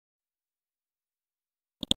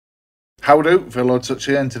How do? Villordsutch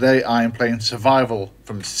here, and today I am playing Survival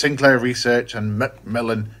from Sinclair Research and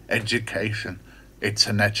Macmillan Education. It's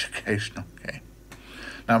an educational game.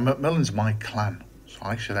 Now, Macmillan's my clan, so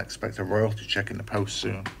I should expect a royalty check in the post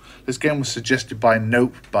soon. This game was suggested by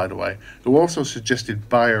Nope, by the way, who also suggested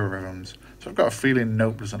biorhythms, so I've got a feeling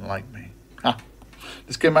Nope doesn't like me.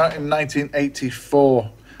 This came out in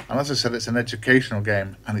 1984, and as I said, it's an educational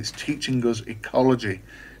game, and it's teaching us ecology,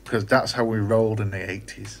 because that's how we rolled in the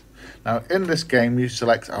 80s. Now, in this game, you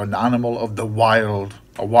select an animal of the wild,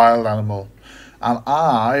 a wild animal. And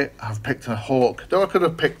I have picked a hawk. Though I could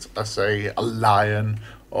have picked, let's say, a lion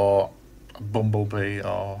or a bumblebee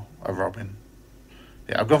or a robin.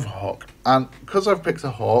 Yeah, I've gone for a hawk. And because I've picked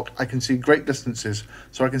a hawk, I can see great distances.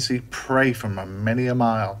 So I can see prey from many a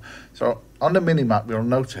mile. So on the mini-map, you'll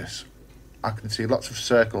notice I can see lots of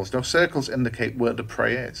circles. Those circles indicate where the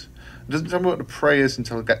prey is. It doesn't tell me what the prey is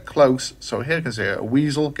until I get close. So here you can see a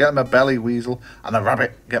weasel, get my belly, weasel, and a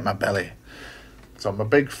rabbit, get my belly. So my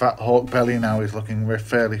big fat hawk belly now is looking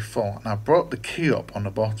fairly full. And I've brought the key up on the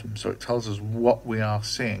bottom so it tells us what we are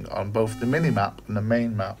seeing on both the mini-map and the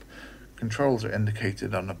main map. Controls are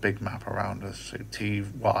indicated on the big map around us, so T,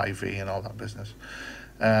 Y, V and all that business.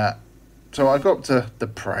 So I go up to the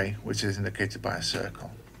prey, which is indicated by a circle.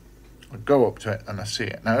 I go up to it and I see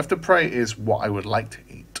it. Now, if the prey is what I would like to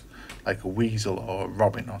eat, like a weasel or a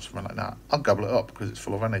robin or something like that, I'll gobble it up because it's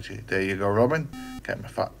full of energy. There you go, robin. Get my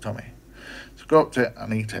fat tummy. So go up to it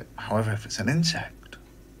and eat it. However, if it's an insect,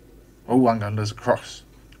 oh, hang on, there's a cross.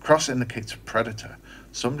 Cross indicates a predator,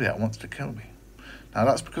 somebody that wants to kill me. Now,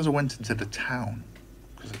 that's because I went into the town,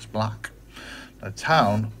 because it's black. The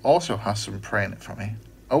town also has some prey in it for me.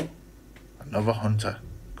 Oh, another hunter,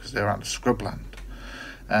 because they're out of scrubland.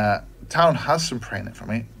 The town has some prey in it for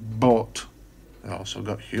me, but they've also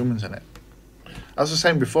got humans in it. As I was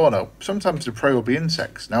saying before, though, sometimes the prey will be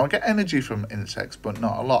insects. Now, I get energy from insects, but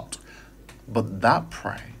not a lot. But that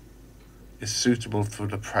prey is suitable for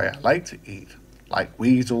the prey I like to eat, like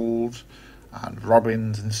weasels and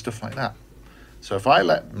robins and stuff like that. So if I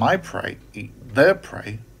let my prey eat their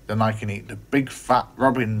prey, then I can eat the big fat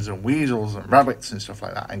robins and weasels and rabbits and stuff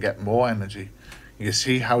like that and get more energy. You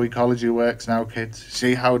see how ecology works now, kids?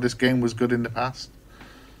 See how this game was good in the past?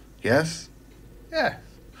 Yes? Yeah.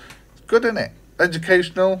 It's good, isn't it?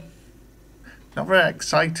 Educational. Not very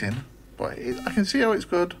exciting, but I can see how it's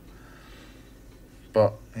good.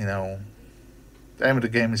 But, you know, the aim of the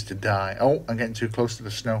game is to die. Oh, I'm getting too close to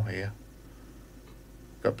the snow here.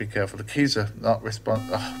 Got to be careful. The keys are not respond.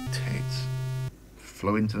 Oh, tits.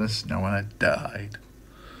 Flew into the snow and I died.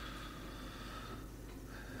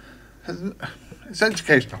 It's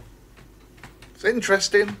educational. It's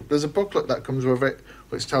interesting. There's a booklet that comes with it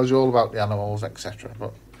which tells you all about the animals, etc.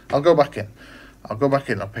 But I'll go back in.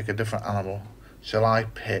 I'll pick a different animal. Shall I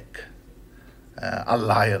pick a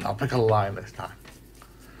lion? I'll pick a lion this time.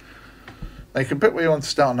 Now, you can pick where you want to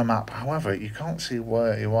start on the map. However, you can't see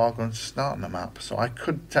where you are going to start on the map. So I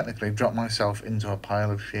could technically drop myself into a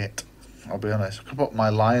pile of shit. I'll be honest. I could put my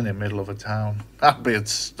lion in the middle of a town. That'd be a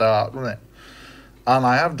start, wouldn't it? And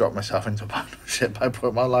I have dropped myself into a pile of shit by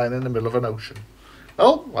putting my line in the middle of an ocean.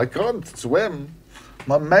 Oh, I can't swim.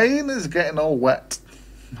 My mane is getting all wet.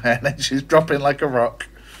 My energy's dropping like a rock.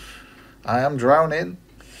 I am drowning.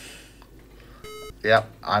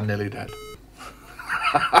 Yep, I'm nearly dead.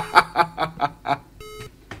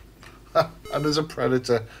 And there's a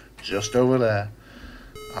predator just over there.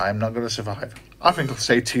 I'm not going to survive. I think I'll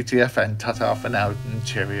say TTFN, ta-ta for now, and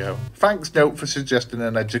cheerio. Thanks, Note, for suggesting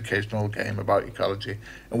an educational game about ecology,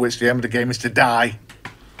 in which the aim of the game is to die.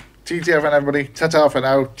 TTFN, everybody. Ta-ta for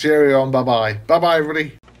now, cheerio, and bye-bye. Bye-bye,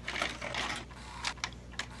 everybody.